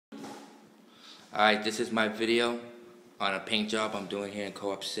Alright, this is my video on a paint job I'm doing here in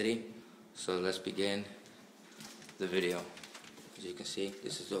Co-op City. So let's begin the video. As you can see,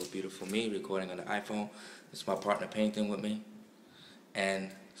 this is so beautiful me recording on the iPhone. This is my partner painting with me.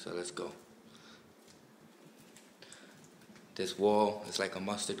 And so let's go. This wall is like a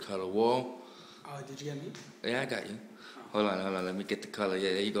mustard color wall. Oh, did you get me? Yeah, I got you. Hold on, let me get the color.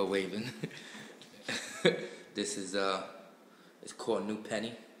 Yeah, there you go, waving. This is it's called New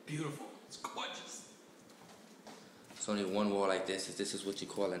Penny. Beautiful. It's gorgeous. It's only one wall like this. This is what you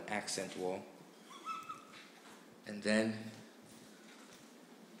call an accent wall. And then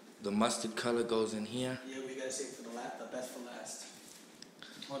the mustard color goes in here. Yeah, we gotta save for the best for last.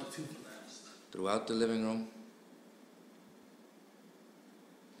 Or the two for last. Throughout the living room.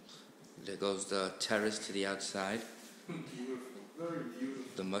 There goes the terrace to the outside. Beautiful. Very beautiful.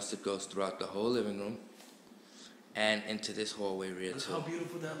 The mustard goes throughout the whole living room. And into this hallway rear Look too. how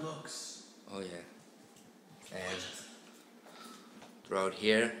beautiful that looks. Oh yeah. And throughout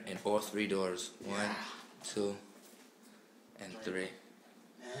here in all three doors. Yeah. 1, 2, and 3.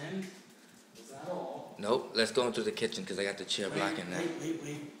 And is that all? Nope, let's go into the kitchen because I got the chair blocking that.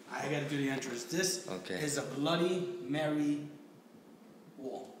 Wait. I gotta do the entrance. This Okay. is a Bloody Mary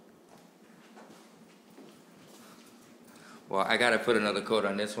wall. Well, I gotta put another coat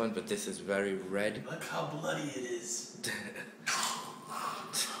on this one, but this is very red. Look how bloody it is.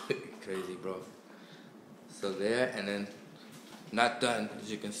 Crazy, bro. So there, and then not done,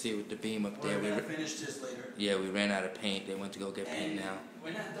 as you can see with the beam up there. We're gonna finish this later. Yeah, we ran out of paint. They went to go get paint now.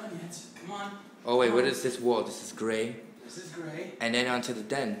 We're not done yet. Come on. Oh wait, what is this wall? This is gray. This is gray. And then onto the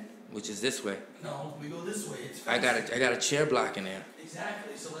den, which is this way. No, we go this way. It's I got a chair block in there.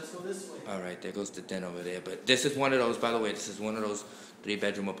 Exactly. So let's go this way. All right, there goes the den over there. But this is one of those, by the way, this is one of those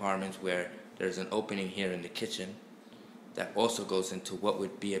 3-bedroom apartments where there's an opening here in the kitchen that also goes into what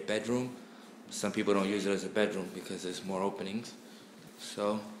would be a bedroom. Some people don't use it as a bedroom because there's more openings.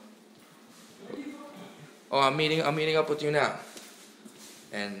 So, oh, I'm meeting up with you now.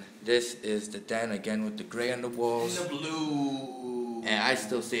 And this is the den again with the gray on the walls. And the blue. And I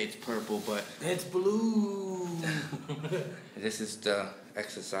still say it's purple, but it's blue. this is the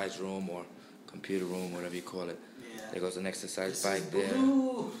exercise room or computer room, whatever you call it. Yeah. There goes an exercise This bike is there.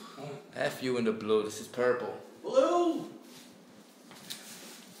 blue. F you in the blue. This is purple. Blue.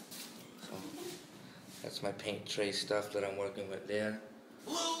 So that's my paint tray stuff that I'm working with there.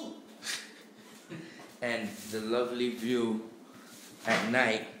 Blue. And the lovely view at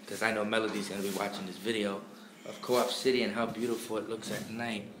night, because I know Melody's going to be watching this video, of Co-op City and how beautiful it looks at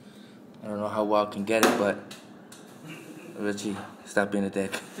night. I don't know how well I can get it, but Richie, stop being a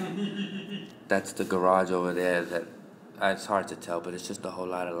dick. That's the garage over there. It's hard to tell, but it's just a whole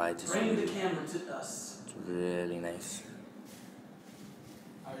lot of lights. Bring the camera to us. It's really nice.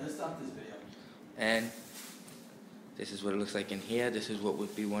 Alright, let's stop this video. And this is what it looks like in here. This is what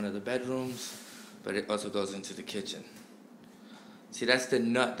would be one of the bedrooms, but it also goes into the kitchen. See, that's the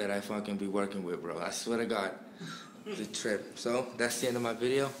nut that I fucking be working with, bro. I swear to God. It's a trip. So, that's the end of my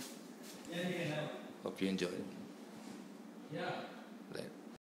video. Yeah. Hope you enjoyed it. Yeah.